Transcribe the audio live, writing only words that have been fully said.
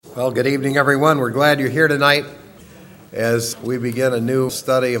Well, good evening, everyone. We're glad you're here tonight as we begin a new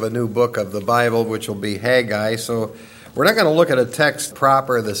study of a new book of the Bible, which will be Haggai. So we're not going to look at a text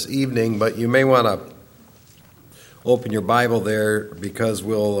proper this evening, but you may want to open your Bible there because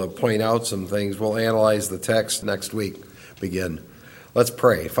we'll point out some things. We'll analyze the text next week. Begin. Let's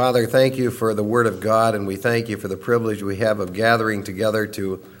pray. Father, thank you for the Word of God, and we thank you for the privilege we have of gathering together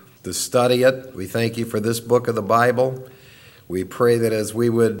to study it. We thank you for this book of the Bible. We pray that as we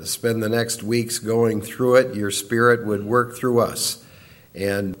would spend the next weeks going through it, your Spirit would work through us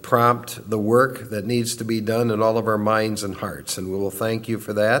and prompt the work that needs to be done in all of our minds and hearts. And we will thank you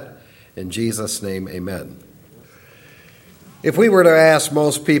for that. In Jesus' name, amen. If we were to ask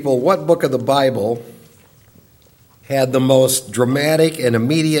most people what book of the Bible had the most dramatic and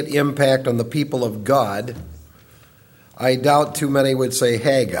immediate impact on the people of God, I doubt too many would say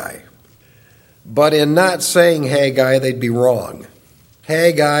Haggai. But in not saying Haggai, they'd be wrong.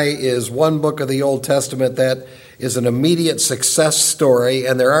 Haggai is one book of the Old Testament that is an immediate success story,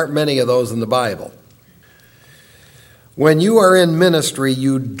 and there aren't many of those in the Bible. When you are in ministry,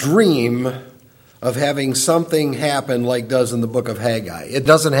 you dream of having something happen like does in the book of Haggai. It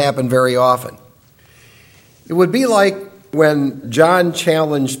doesn't happen very often. It would be like when John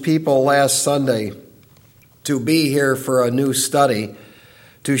challenged people last Sunday to be here for a new study,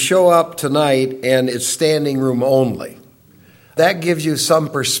 to show up tonight and it's standing room only. That gives you some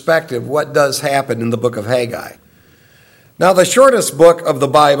perspective what does happen in the book of Haggai. Now, the shortest book of the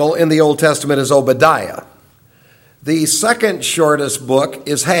Bible in the Old Testament is Obadiah. The second shortest book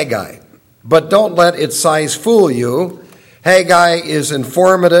is Haggai. But don't let its size fool you. Haggai is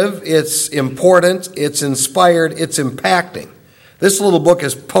informative, it's important, it's inspired, it's impacting. This little book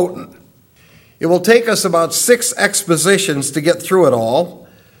is potent. It will take us about 6 expositions to get through it all.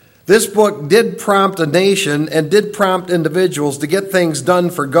 This book did prompt a nation and did prompt individuals to get things done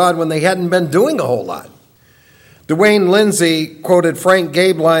for God when they hadn't been doing a whole lot. Dwayne Lindsay quoted Frank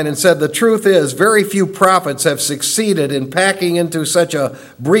Gaebelein and said, "The truth is, very few prophets have succeeded in packing into such a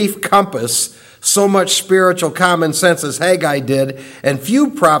brief compass so much spiritual common sense as Haggai did, and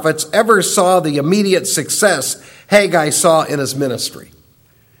few prophets ever saw the immediate success Haggai saw in his ministry."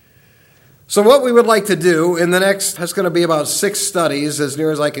 So what we would like to do in the next, it's going to be about 6 studies, as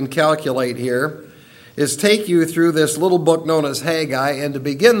near as I can calculate here, is take you through this little book known as Haggai. And to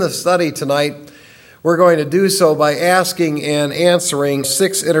begin the study tonight, we're going to do so by asking and answering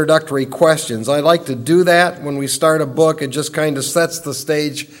 6 introductory questions. I like to do that when we start a book. It just kind of sets the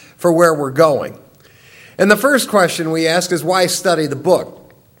stage for where we're going. And the first question we ask is, why study the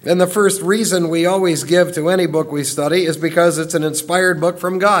book? And the first reason we always give to any book we study is because it's an inspired book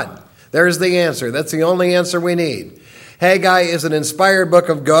from God. There's the answer. That's the only answer we need. Haggai is an inspired book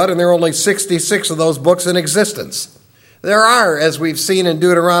of God, and there are only 66 of those books in existence. There are, as we've seen in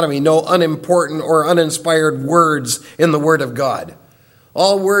Deuteronomy, no unimportant or uninspired words in the Word of God.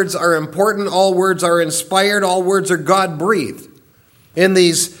 All words are important, all words are inspired, all words are God-breathed. In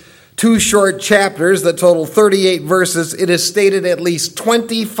these 2 short chapters that total 38 verses, it is stated at least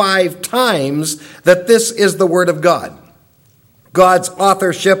 25 times that this is the Word of God. God's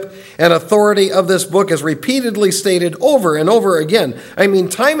authorship and authority of this book is repeatedly stated over and over again. I mean,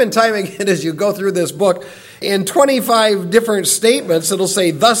 time and time again as you go through this book, in 25 different statements, it'll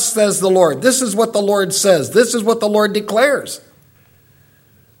say, "Thus says the Lord." This is what the Lord says. This is what the Lord declares.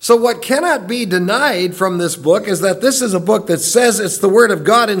 So what cannot be denied from this book is that this is a book that says it's the Word of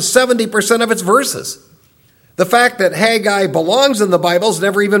God in 70% of its verses. The fact that Haggai belongs in the Bible has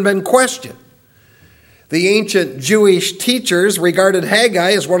never even been questioned. The ancient Jewish teachers regarded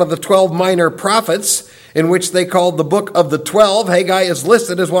Haggai as one of the 12 minor prophets, in which they called the book of the 12. Haggai is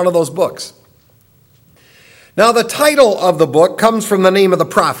listed as one of those books. Now, the title of the book comes from the name of the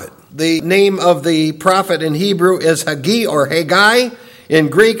prophet. The name of the prophet in Hebrew is Haggai or Haggai. In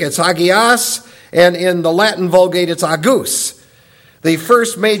Greek, it's Hagias, and in the Latin Vulgate, it's Agus. The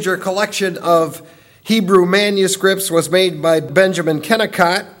first major collection of Hebrew manuscripts was made by Benjamin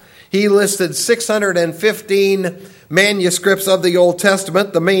Kennicott. He listed 615 manuscripts of the Old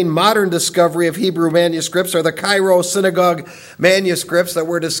Testament. The main modern discovery of Hebrew manuscripts are the Cairo Synagogue manuscripts that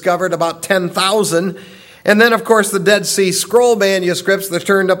were discovered, about 10,000. And then, of course, the Dead Sea Scroll manuscripts that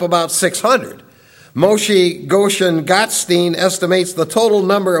turned up about 600. Moshe Goshen Gottstein estimates the total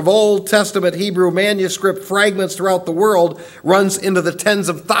number of Old Testament Hebrew manuscript fragments throughout the world runs into the tens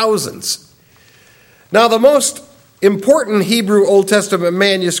of thousands. Now, the most important Hebrew Old Testament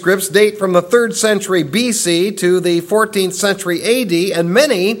manuscripts date from the 3rd century BC to the 14th century AD, and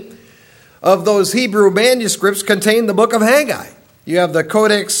many of those Hebrew manuscripts contain the book of Haggai. You have the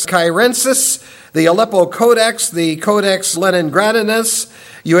Codex Cairensis, the Aleppo Codex, the Codex Leningradinus.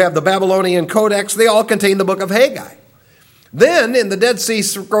 You have the Babylonian Codex. They all contain the book of Haggai. Then, in the Dead Sea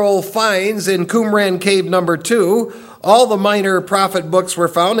Scroll finds in Qumran Cave number 2, all the minor prophet books were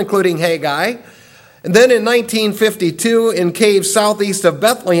found, including Haggai. And then in 1952, in caves southeast of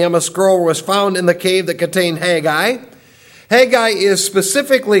Bethlehem, a scroll was found in the cave that contained Haggai. Haggai is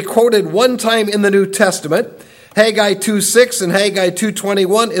specifically quoted one time in the New Testament. Haggai 2:6 and Haggai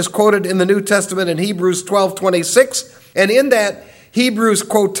 2:21 is quoted in the New Testament in Hebrews 12:26. And in that Hebrews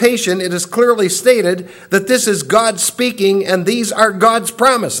quotation, it is clearly stated that this is God speaking and these are God's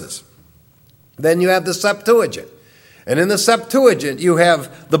promises. Then you have the Septuagint. And in the Septuagint, you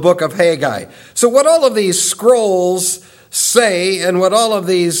have the book of Haggai. So what all of these scrolls say and what all of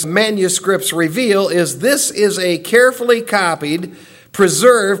these manuscripts reveal is this is a carefully copied,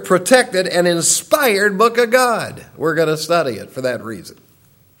 preserved, protected, and inspired book of God. We're going to study it for that reason.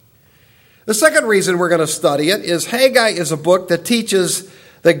 The second reason we're going to study it is Haggai is a book that teaches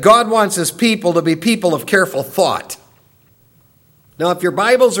that God wants his people to be people of careful thought. Now, if your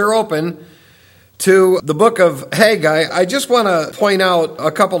Bibles are open to the book of Haggai, I just want to point out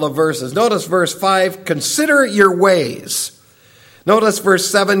a couple of verses. Notice verse 5, consider your ways. Notice verse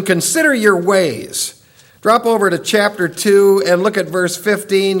 7, consider your ways. Drop over to chapter 2 and look at verse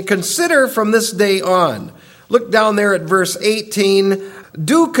 15. Consider from this day on. Look down there at verse 18.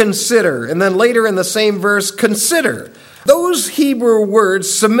 Do consider. And then later in the same verse, consider. Those Hebrew words,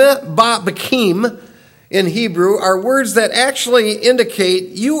 semeh ba bakim, in Hebrew are words that actually indicate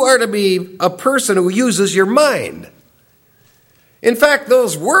you are to be a person who uses your mind. In fact,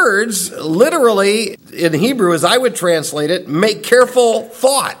 those words literally in Hebrew, as I would translate it, make careful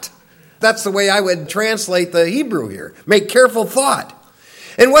thought. That's the way I would translate the Hebrew here. Make careful thought.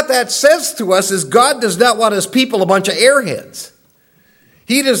 And what that says to us is God does not want his people a bunch of airheads.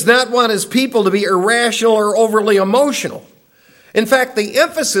 He does not want his people to be irrational or overly emotional. In fact, the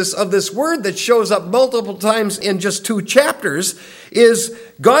emphasis of this word that shows up multiple times in just 2 chapters is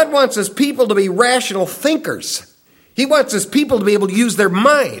God wants his people to be rational thinkers. He wants his people to be able to use their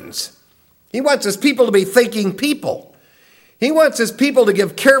minds. He wants his people to be thinking people. He wants his people to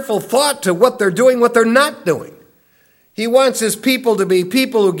give careful thought to what they're doing, what they're not doing. He wants his people to be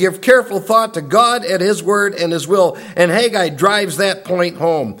people who give careful thought to God and his word and his will. And Haggai drives that point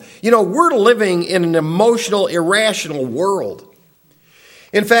home. You know, we're living in an emotional, irrational world.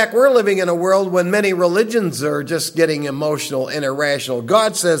 In fact, we're living in a world when many religions are just getting emotional and irrational.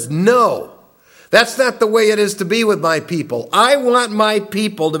 God says, no, that's not the way it is to be with my people. I want my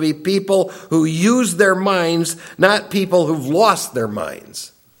people to be people who use their minds, not people who've lost their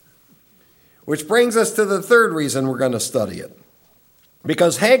minds. Which brings us to the third reason we're going to study it.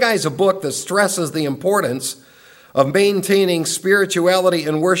 Because Haggai is a book that stresses the importance of maintaining spirituality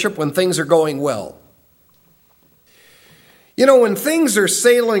and worship when things are going well. You know, when things are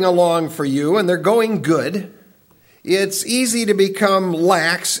sailing along for you and they're going good, it's easy to become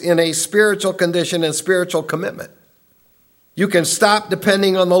lax in a spiritual condition and spiritual commitment. You can stop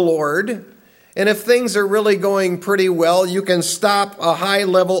depending on the Lord, and if things are really going pretty well, you can stop a high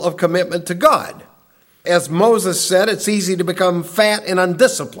level of commitment to God. As Moses said, it's easy to become fat and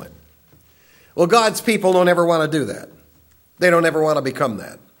undisciplined. Well, God's people don't ever want to do that. They don't ever want to become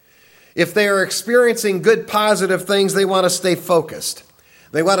that. If they are experiencing good, positive things, they want to stay focused.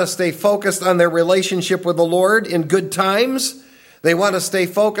 They want to stay focused on their relationship with the Lord in good times. They want to stay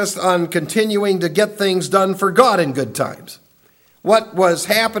focused on continuing to get things done for God in good times. What was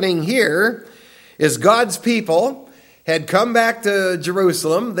happening here is God's people had come back to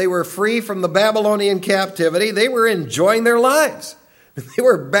Jerusalem. They were free from the Babylonian captivity. They were enjoying their lives. They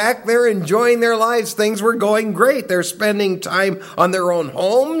were back there enjoying their lives. Things were going great. They're spending time on their own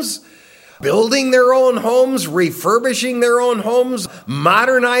homes, building their own homes, refurbishing their own homes,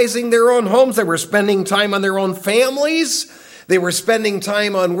 modernizing their own homes. They were spending time on their own families. They were spending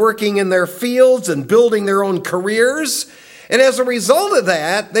time on working in their fields and building their own careers. And as a result of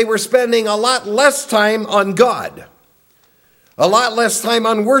that, they were spending a lot less time on God, a lot less time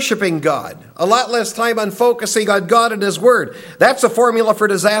on worshiping God, a lot less time on focusing on God and his word. That's a formula for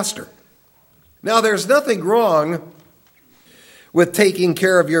disaster. Now, there's nothing wrong with taking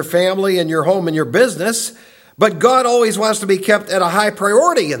care of your family and your home and your business, but God always wants to be kept at a high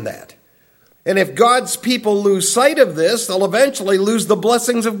priority in that. And if God's people lose sight of this, they'll eventually lose the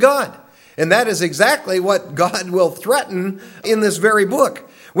blessings of God. And that is exactly what God will threaten in this very book.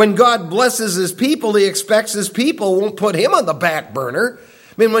 When God blesses his people, he expects his people won't put him on the back burner.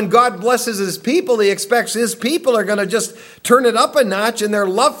 I mean, when God blesses his people, he expects his people are going to just turn it up a notch in their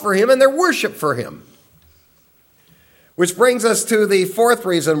love for him and their worship for him. Which brings us to the fourth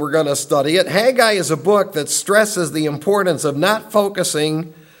reason we're going to study it. Haggai is a book that stresses the importance of not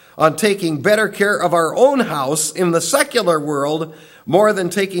focusing on taking better care of our own house in the secular world more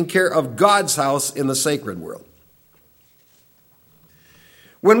than taking care of God's house in the sacred world.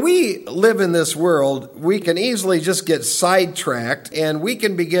 When we live in this world, we can easily just get sidetracked and we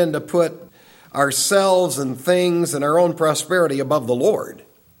can begin to put ourselves and things and our own prosperity above the Lord.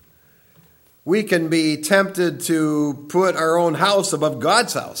 We can be tempted to put our own house above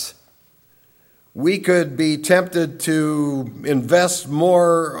God's house. We could be tempted to invest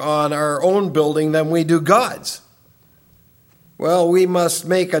more on our own building than we do God's. Well, we must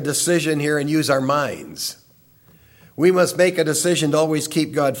make a decision here and use our minds. We must make a decision to always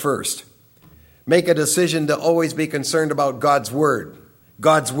keep God first. Make a decision to always be concerned about God's word,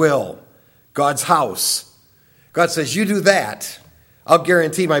 God's will, God's house. God says, you do that, I'll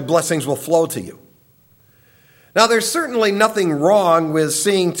guarantee my blessings will flow to you. Now, there's certainly nothing wrong with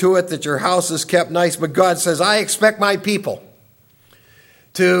seeing to it that your house is kept nice, but God says, I expect my people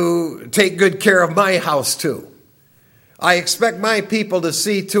to take good care of my house too. I expect my people to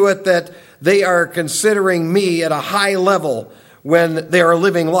see to it that they are considering me at a high level when they are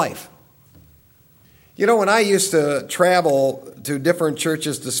living life. You know, when I used to travel to different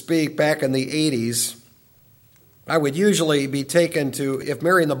churches to speak back in the 80s, I would usually be taken to, if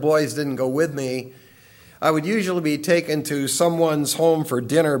Mary and the boys didn't go with me, I would usually be taken to someone's home for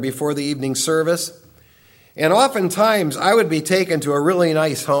dinner before the evening service. And oftentimes I would be taken to a really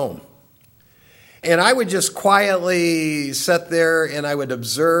nice home. And I would just quietly sit there and I would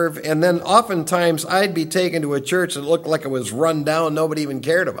observe. And then oftentimes I'd be taken to a church that looked like it was run down. Nobody even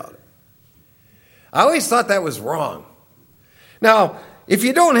cared about it. I always thought that was wrong. Now, if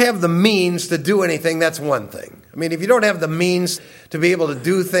you don't have the means to do anything, that's one thing. I mean, if you don't have the means to be able to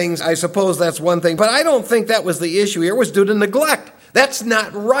do things, I suppose that's one thing. But I don't think that was the issue here. It was due to neglect. That's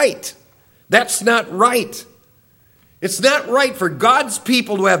not right. That's not right. It's not right for God's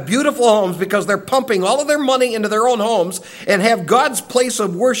people to have beautiful homes because they're pumping all of their money into their own homes and have God's place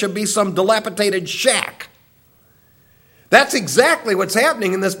of worship be some dilapidated shack. That's exactly what's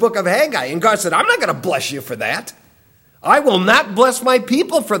happening in this book of Haggai. And God said, I'm not going to bless you for that. I will not bless my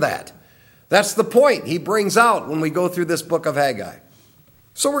people for that. That's the point he brings out when we go through this book of Haggai.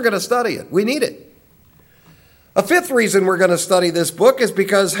 So we're going to study it. We need it. A fifth reason we're going to study this book is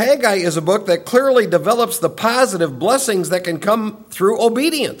because Haggai is a book that clearly develops the positive blessings that can come through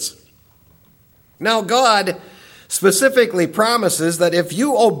obedience. Now, God specifically promises that if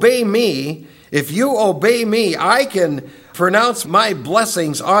you obey me, I can pronounce my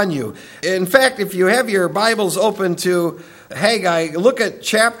blessings on you. In fact, if you have your Bibles open to Haggai, look at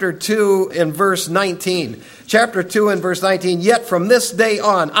chapter 2 and verse 19. Chapter 2 and verse 19, yet from this day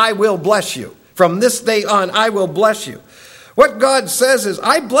on I will bless you. From this day on I will bless you. What God says is,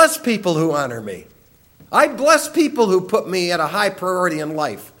 I bless people who honor me. I bless people who put me at a high priority in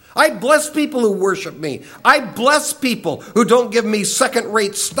life. I bless people who worship me. I bless people who don't give me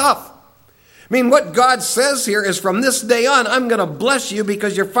second-rate stuff. I mean, what God says here is from this day on, I'm going to bless you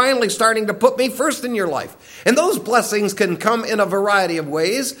because you're finally starting to put me first in your life. And those blessings can come in a variety of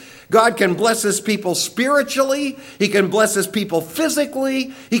ways. God can bless his people spiritually. He can bless his people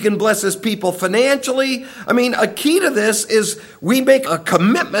physically. He can bless his people financially. I mean, a key to this is we make a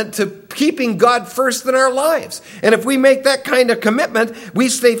commitment to keeping God first in our lives. And if we make that kind of commitment, we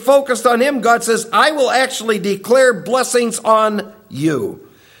stay focused on him. God says, I will actually declare blessings on you.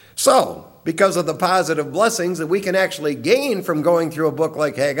 So, because of the positive blessings that we can actually gain from going through a book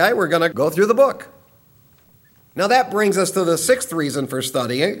like Haggai, we're going to go through the book. Now that brings us to the sixth reason for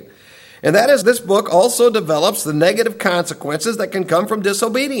studying, and that is this book also develops the negative consequences that can come from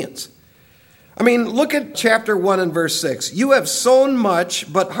disobedience. I mean, look at chapter 1 and verse 6. You have sown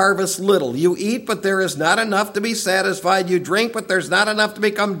much, but harvest little. You eat, but there is not enough to be satisfied. You drink, but there's not enough to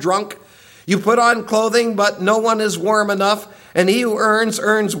become drunk. You put on clothing, but no one is warm enough. And he who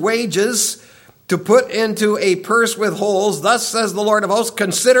earns wages to put into a purse with holes. Thus says the Lord of hosts,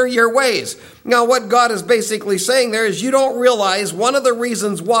 consider your ways. Now, what God is basically saying there is you don't realize one of the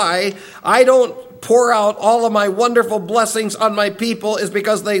reasons why I don't pour out all of my wonderful blessings on my people is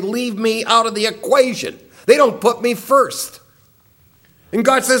because they leave me out of the equation. They don't put me first. And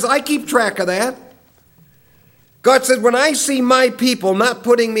God says, I keep track of that. God said, when I see my people not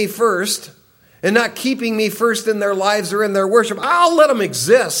putting me first and not keeping me first in their lives or in their worship, I'll let them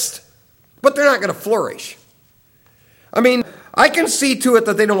exist, but they're not going to flourish. I mean, I can see to it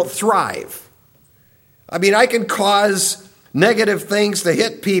that they don't thrive. I mean, I can cause negative things to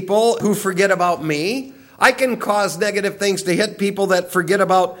hit people who forget about me. I can cause negative things to hit people that forget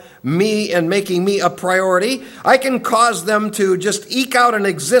about me and making me a priority. I can cause them to just eke out an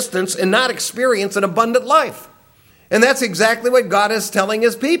existence and not experience an abundant life. And that's exactly what God is telling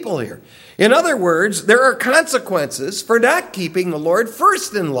his people here. In other words, there are consequences for not keeping the Lord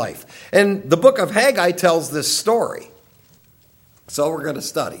first in life. And the book of Haggai tells this story. So we're going to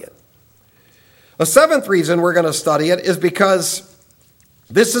study it. A seventh reason we're going to study it is because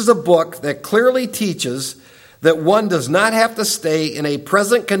this is a book that clearly teaches that one does not have to stay in a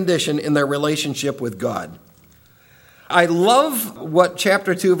present condition in their relationship with God. I love what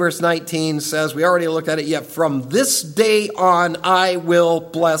chapter 2, verse 19 says. We already looked at it. Yet from this day on, I will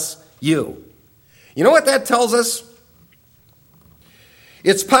bless you. You know what that tells us?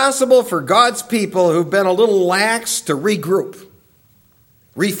 It's possible for God's people who've been a little lax to regroup,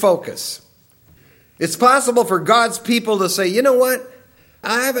 refocus. It's possible for God's people to say, you know what?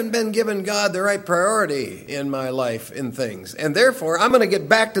 I haven't been giving God the right priority in my life in things. And therefore, I'm going to get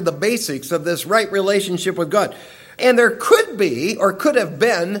back to the basics of this right relationship with God. And there could be, or could have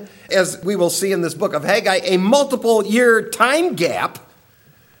been, as we will see in this book of Haggai, a multiple year time gap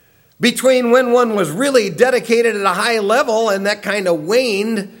between when one was really dedicated at a high level and that kind of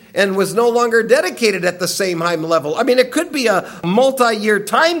waned and was no longer dedicated at the same high level. I mean, it could be a multi-year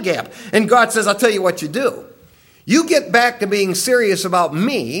time gap. And God says, I'll tell you what you do. You get back to being serious about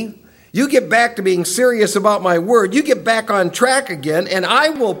me. You get back to being serious about my word. You get back on track again, and I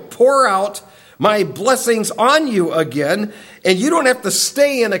will pour out my blessings on you again, and you don't have to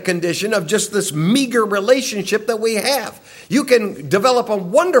stay in a condition of just this meager relationship that we have. You can develop a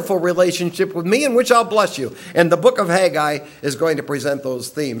wonderful relationship with me in which I'll bless you. And the book of Haggai is going to present those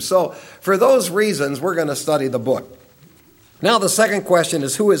themes. So for those reasons, we're going to study the book. Now the second question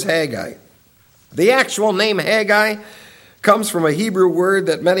is, who is Haggai? The actual name Haggai comes from a Hebrew word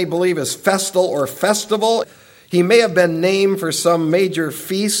that many believe is festal or festival. He may have been named for some major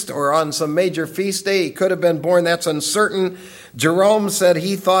feast or on some major feast day. He could have been born. That's uncertain. Jerome said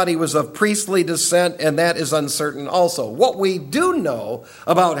he thought he was of priestly descent, and that is uncertain also. What we do know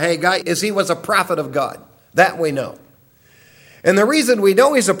about Haggai is he was a prophet of God. That we know. And the reason we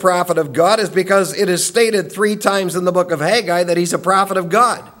know he's a prophet of God is because it is stated 3 times in the book of Haggai that he's a prophet of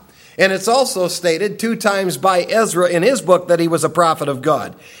God. And it's also stated 2 times by Ezra in his book that he was a prophet of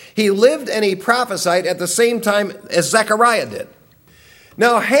God. He lived and he prophesied at the same time as Zechariah did.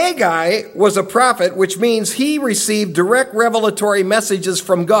 Now, Haggai was a prophet, which means he received direct revelatory messages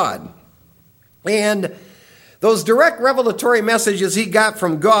from God. And those direct revelatory messages he got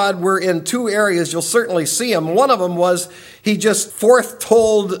from God were in 2 areas. You'll certainly see them. One of them was he just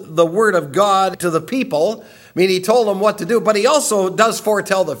foretold the word of God to the people. I mean, he told them what to do, but he also does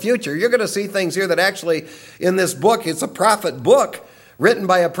foretell the future. You're going to see things here that actually in this book, it's a prophet book written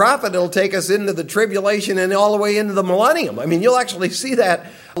by a prophet. It'll take us into the tribulation and all the way into the millennium. I mean, you'll actually see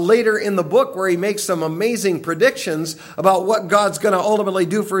that later in the book where he makes some amazing predictions about what God's going to ultimately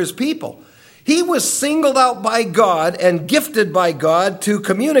do for his people. He was singled out by God and gifted by God to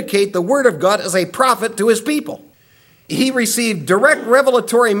communicate the word of God as a prophet to his people. He received direct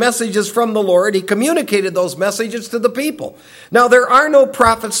revelatory messages from the Lord. He communicated those messages to the people. Now, there are no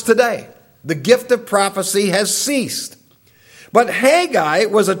prophets today. The gift of prophecy has ceased. But Haggai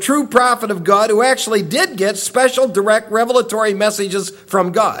was a true prophet of God who actually did get special direct revelatory messages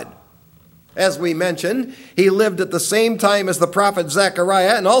from God. As we mentioned, he lived at the same time as the prophet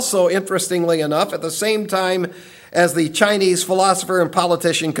Zechariah, and also, interestingly enough, at the same time as the Chinese philosopher and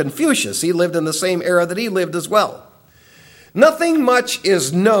politician Confucius. He lived in the same era that he lived as well. Nothing much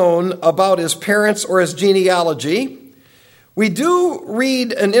is known about his parents or his genealogy. We do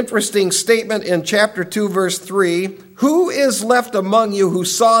read an interesting statement in chapter 2, verse 3. Who is left among you who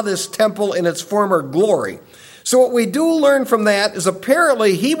saw this temple in its former glory? So what we do learn from that is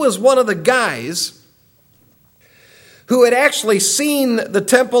apparently he was one of the guys who had actually seen the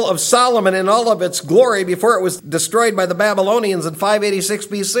Temple of Solomon in all of its glory before it was destroyed by the Babylonians in 586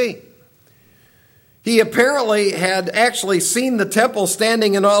 BC. He apparently had actually seen the temple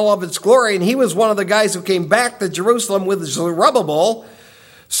standing in all of its glory, and he was one of the guys who came back to Jerusalem with Zerubbabel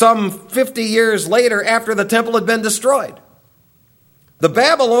some 50 years later after the temple had been destroyed. The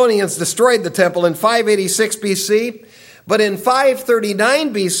Babylonians destroyed the temple in 586 BC, but in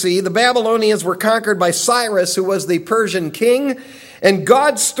 539 BC, the Babylonians were conquered by Cyrus, who was the Persian king, and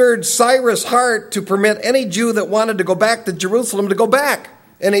God stirred Cyrus' heart to permit any Jew that wanted to go back to Jerusalem to go back.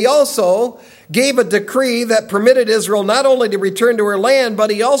 And he also gave a decree that permitted Israel not only to return to her land, but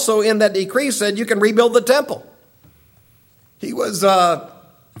he also in that decree said you can rebuild the temple. He was a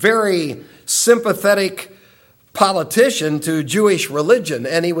very sympathetic politician to Jewish religion,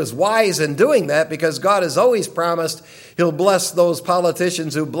 and he was wise in doing that because God has always promised he'll bless those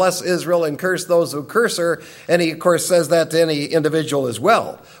politicians who bless Israel and curse those who curse her, and he, of course, says that to any individual as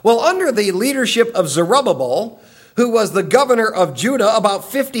well. Well, under the leadership of Zerubbabel, who was the governor of Judah,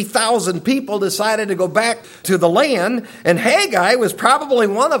 about 50,000 people decided to go back to the land, and Haggai was probably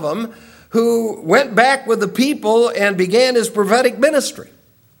one of them who went back with the people and began his prophetic ministry.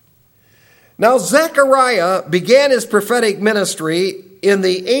 Now, Zechariah began his prophetic ministry in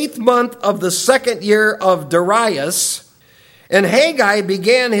the 8th month of the 2nd year of Darius, and Haggai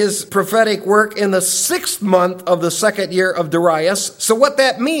began his prophetic work in the 6th month of the 2nd year of Darius. So what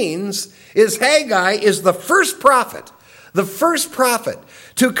that means is Haggai is the first prophet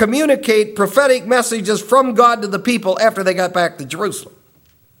to communicate prophetic messages from God to the people after they got back to Jerusalem.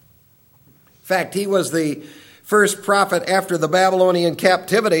 In fact, he was the first prophet after the Babylonian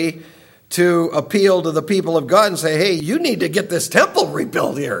captivity to appeal to the people of God and say, hey, you need to get this temple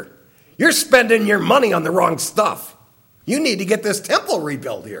rebuilt here. You're spending your money on the wrong stuff. You need to get this temple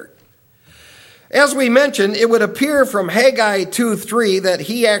rebuilt here. As we mentioned, it would appear from Haggai 2:3 that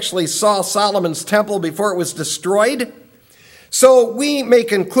he actually saw Solomon's temple before it was destroyed. So we may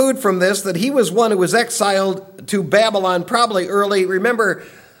conclude from this that he was one who was exiled to Babylon probably early. Remember,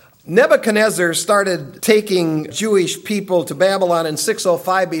 Nebuchadnezzar started taking Jewish people to Babylon in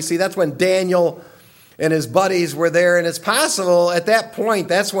 605 BC. That's when Daniel and his buddies were there. And it's possible at that point,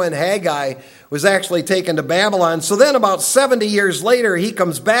 that's when Haggai was actually taken to Babylon. So then about 70 years later, he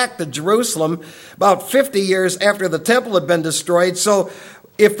comes back to Jerusalem, about 50 years after the temple had been destroyed. So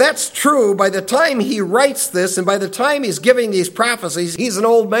if that's true, by the time he writes this and by the time he's giving these prophecies, he's an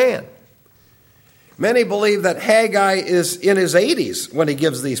old man. Many believe that Haggai is in his 80s when he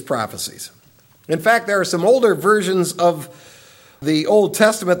gives these prophecies. In fact, there are some older versions of the Old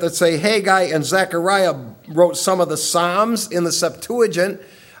Testament that say Haggai and Zechariah wrote some of the Psalms in the Septuagint.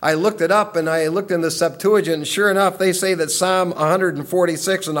 I looked it up and I looked in the Septuagint, and sure enough, they say that Psalm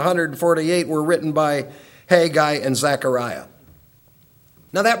 146 and 148 were written by Haggai and Zechariah.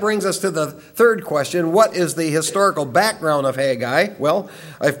 Now that brings us to the third question. What is the historical background of Haggai? Well,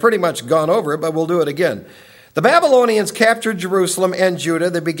 I've pretty much gone over it, but we'll do it again. The Babylonians captured Jerusalem and Judah.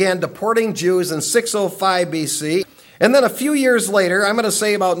 They began deporting Jews in 605 BC. And then a few years later, I'm going to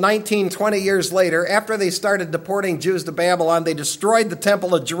say about 19, 20 years later, after they started deporting Jews to Babylon, they destroyed the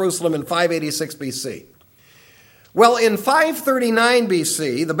temple of Jerusalem in 586 BC. Well, in 539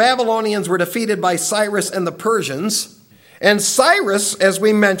 BC, the Babylonians were defeated by Cyrus and the Persians. And Cyrus, as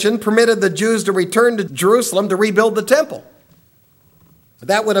we mentioned, permitted the Jews to return to Jerusalem to rebuild the temple.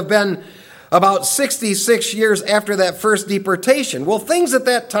 That would have been about 66 years after that first deportation. Well, things at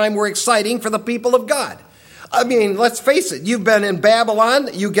that time were exciting for the people of God. I mean, let's face it, you've been in Babylon,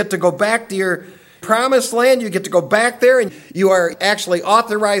 you get to go back to your promised land, you get to go back there, and you are actually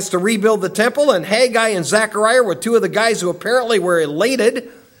authorized to rebuild the temple, and Haggai and Zechariah were two of the guys who apparently were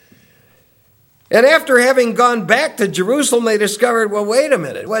elated. And after having gone back to Jerusalem, they discovered, well, wait a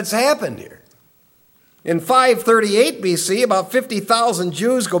minute, what's happened here? In 538 BC, about 50,000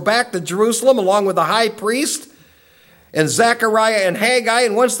 Jews go back to Jerusalem along with the high priest and Zechariah and Haggai.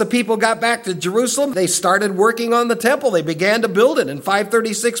 And once the people got back to Jerusalem, they started working on the temple. They began to build it in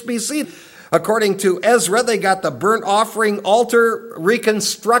 536 BC. According to Ezra, they got the burnt offering altar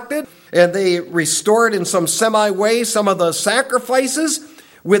reconstructed, and they restored in some semi-way some of the sacrifices.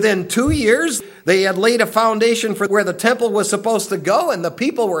 Within 2 years, they had laid a foundation for where the temple was supposed to go, and the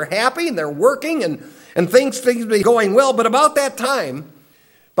people were happy, and they're working, and things seem to be going well. But about that time,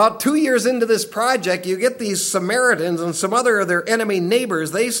 about 2 years into this project, you get these Samaritans and some other of their enemy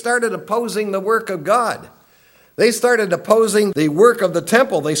neighbors. They started opposing the work of God. They started opposing the work of the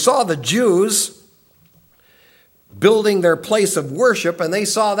temple. They saw the Jews building their place of worship, and they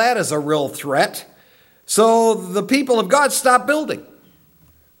saw that as a real threat. So the people of God stopped building.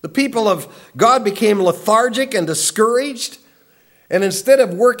 The people of God became lethargic and discouraged. And instead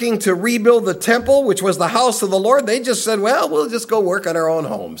of working to rebuild the temple, which was the house of the Lord, they just said, well, we'll just go work on our own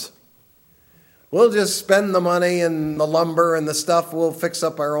homes. We'll just spend the money and the lumber and the stuff. We'll fix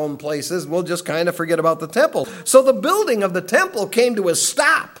up our own places. We'll just kind of forget about the temple. So the building of the temple came to a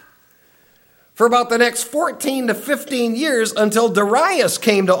stop for about the next 14 to 15 years until Darius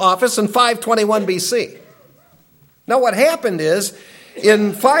came to office in 521 BC. Now what happened is,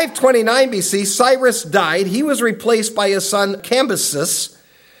 in 529 BC, Cyrus died. He was replaced by his son Cambyses,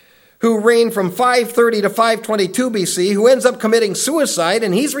 who reigned from 530 to 522 BC, who ends up committing suicide,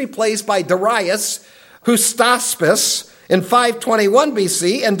 and he's replaced by Darius Hystaspes in 521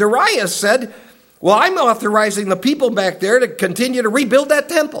 BC. And Darius said, well, I'm authorizing the people back there to continue to rebuild that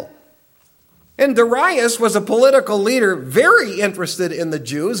temple. And Darius was a political leader, very interested in the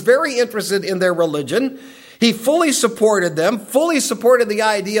Jews, very interested in their religion. He fully supported them, fully supported the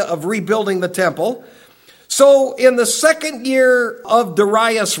idea of rebuilding the temple. So in the second year of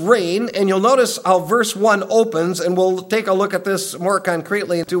Darius' reign, and you'll notice how verse 1 opens, and we'll take a look at this more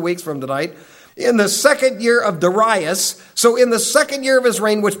concretely in 2 weeks from tonight. In the second year of Darius, so in the second year of his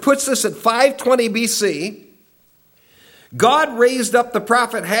reign, which puts us at 520 BC, God raised up the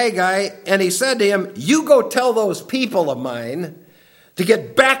prophet Haggai, and he said to him, you go tell those people of mine to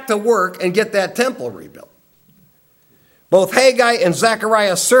get back to work and get that temple rebuilt. Both Haggai and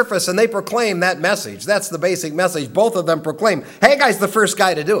Zechariah surface, and they proclaim that message. That's the basic message. Both of them proclaim. Haggai's the first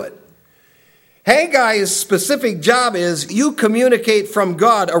guy to do it. Haggai's specific job is you communicate from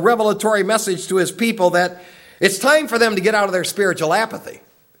God a revelatory message to his people that it's time for them to get out of their spiritual apathy.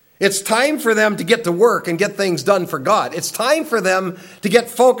 It's time for them to get to work and get things done for God. It's time for them to get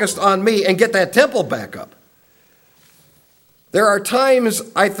focused on me and get that temple back up. There are times,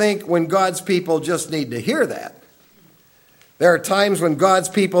 I think, when God's people just need to hear that. There are times when God's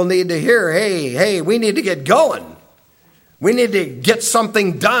people need to hear, hey, we need to get going. We need to get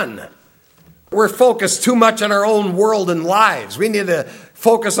something done. We're focused too much on our own world and lives. We need to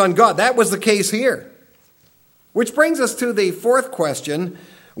focus on God. That was the case here. Which brings us to the fourth question.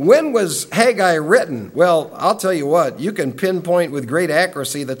 When was Haggai written? Well, I'll tell you what, you can pinpoint with great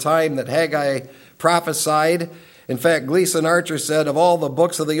accuracy the time that Haggai prophesied. In fact, Gleason Archer said, of all the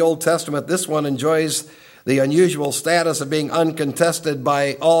books of the Old Testament, this one enjoys the unusual status of being uncontested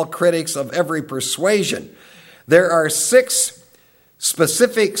by all critics of every persuasion. There are 6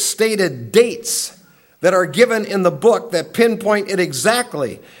 specific stated dates that are given in the book that pinpoint it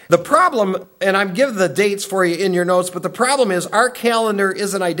exactly. The problem, and I'm giving the dates for you in your notes, but the problem is our calendar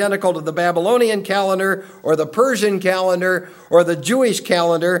isn't identical to the Babylonian calendar or the Persian calendar or the Jewish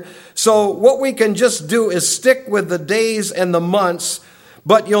calendar. So what we can just do is stick with the days and the months.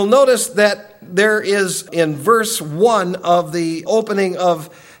 But you'll notice that there is, in verse 1 of the opening of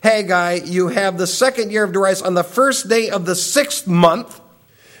Haggai, you have the second year of Darius on the first day of the 6th month.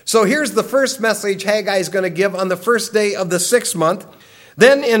 So here's the first message Haggai is going to give on the first day of the 6th month.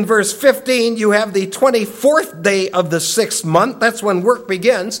 Then in verse 15, you have the 24th day of the 6th month. That's when work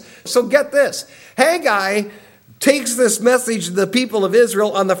begins. So get this. Haggai takes this message to the people of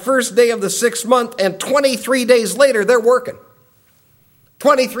Israel on the first day of the 6th month, and 23 days later, they're working.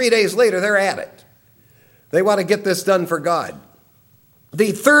 23 days later, they're at it. They want to get this done for God.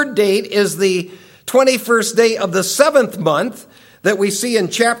 The third date is the 21st day of the 7th month that we see in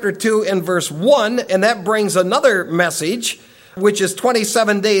chapter 2 and verse 1, and that brings another message, which is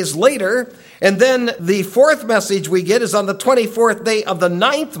 27 days later. And then the fourth message we get is on the 24th day of the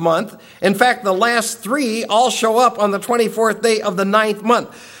 9th month. In fact, the last 3 all show up on the 24th day of the 9th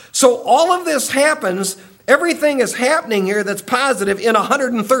month. So all of this happens. Everything is happening here that's positive in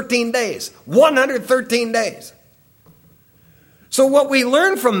 113 days. 113 days. So what we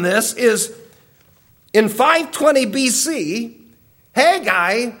learn from this is in 520 BC,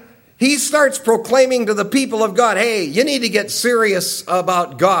 Haggai, he starts proclaiming to the people of God, hey, you need to get serious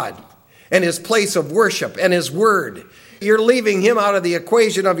about God and his place of worship and his word. You're leaving him out of the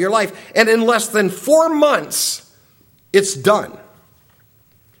equation of your life. And in less than 4 months, it's done.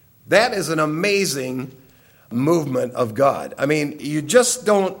 That is an amazing movement of God. I mean, you just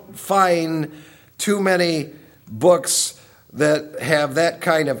don't find too many books that have that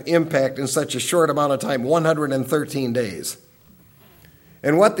kind of impact in such a short amount of time, 113 days.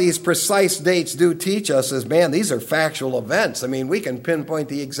 And what these precise dates do teach us is, man, these are factual events. I mean, we can pinpoint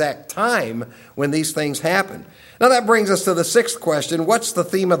the exact time when these things happen. Now that brings us to the 6th question. What's the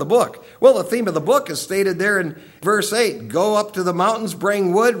theme of the book? Well, the theme of the book is stated there in verse 8. Go up to the mountains,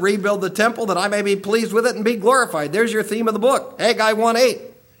 bring wood, rebuild the temple, that I may be pleased with it and be glorified. There's your theme of the book. Haggai 1:8.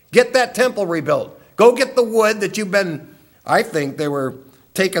 Get that temple rebuilt. Go get the wood that you've been, I think they were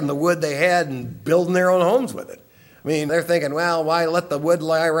taking the wood they had and building their own homes with it. I mean, they're thinking, well, why let the wood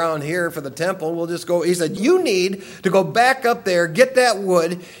lie around here for the temple? We'll just go. He said, you need to go back up there, get that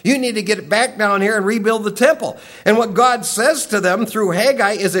wood. You need to get it back down here and rebuild the temple. And what God says to them through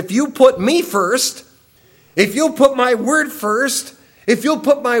Haggai is, if you put me first, if you'll put my word first, if you'll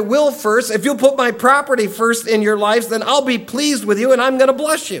put my will first, if you'll put my property first in your lives, then I'll be pleased with you and I'm going to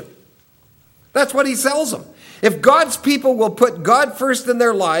bless you. That's what he tells them. If God's people will put God first in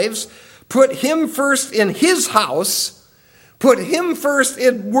their lives, put him first in his house, put him first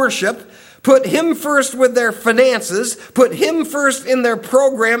in worship, put him first with their finances, put him first in their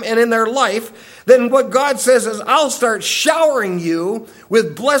program and in their life, then what God says is, I'll start showering you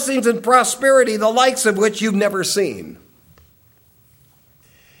with blessings and prosperity, the likes of which you've never seen.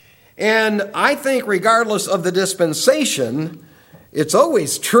 And I think regardless of the dispensation, it's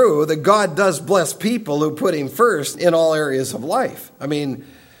always true that God does bless people who put him first in all areas of life. I mean,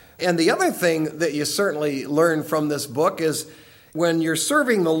 and the other thing that you certainly learn from this book is when you're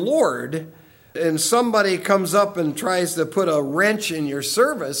serving the Lord and somebody comes up and tries to put a wrench in your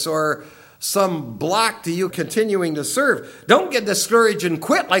service or some block to you continuing to serve, don't get discouraged and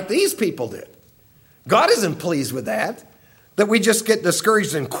quit like these people did. God isn't pleased with that we just get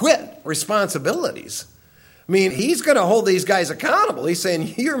discouraged and quit responsibilities. I mean, he's going to hold these guys accountable. He's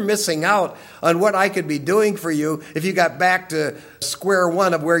saying, you're missing out on what I could be doing for you if you got back to square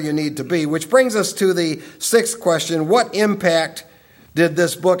one of where you need to be. Which brings us to the sixth question. What impact did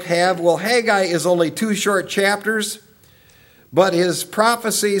this book have? Well, Haggai is only 2 short chapters, but his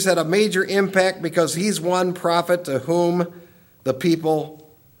prophecies had a major impact because he's one prophet to whom the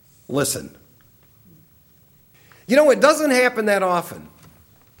people listen. You know, it doesn't happen that often,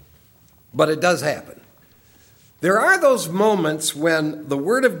 but it does happen. There are those moments when the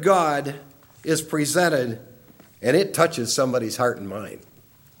Word of God is presented and it touches somebody's heart and mind.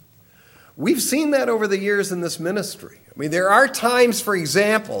 We've seen that over the years in this ministry. I mean, there are times, for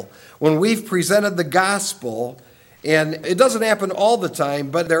example, when we've presented the gospel, and it doesn't happen all the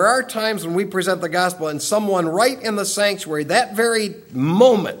time, but there are times when we present the gospel and someone right in the sanctuary, that very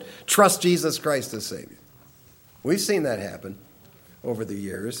moment, trusts Jesus Christ as Savior. We've seen that happen over the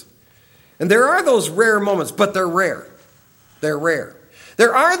years. And there are those rare moments, but they're rare. They're rare.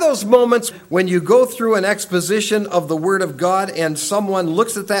 There are those moments when you go through an exposition of the Word of God and someone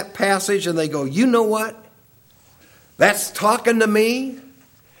looks at that passage and they go, you know what? That's talking to me,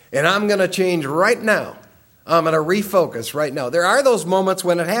 and I'm going to change right now. I'm going to refocus right now. There are those moments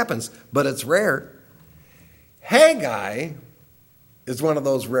when it happens, but it's rare. Haggai is one of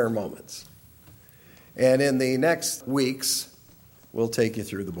those rare moments. And in the next weeks, we'll take you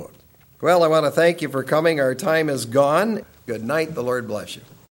through the book. Well, I want to thank you for coming. Our time is gone. Good night. The Lord bless you.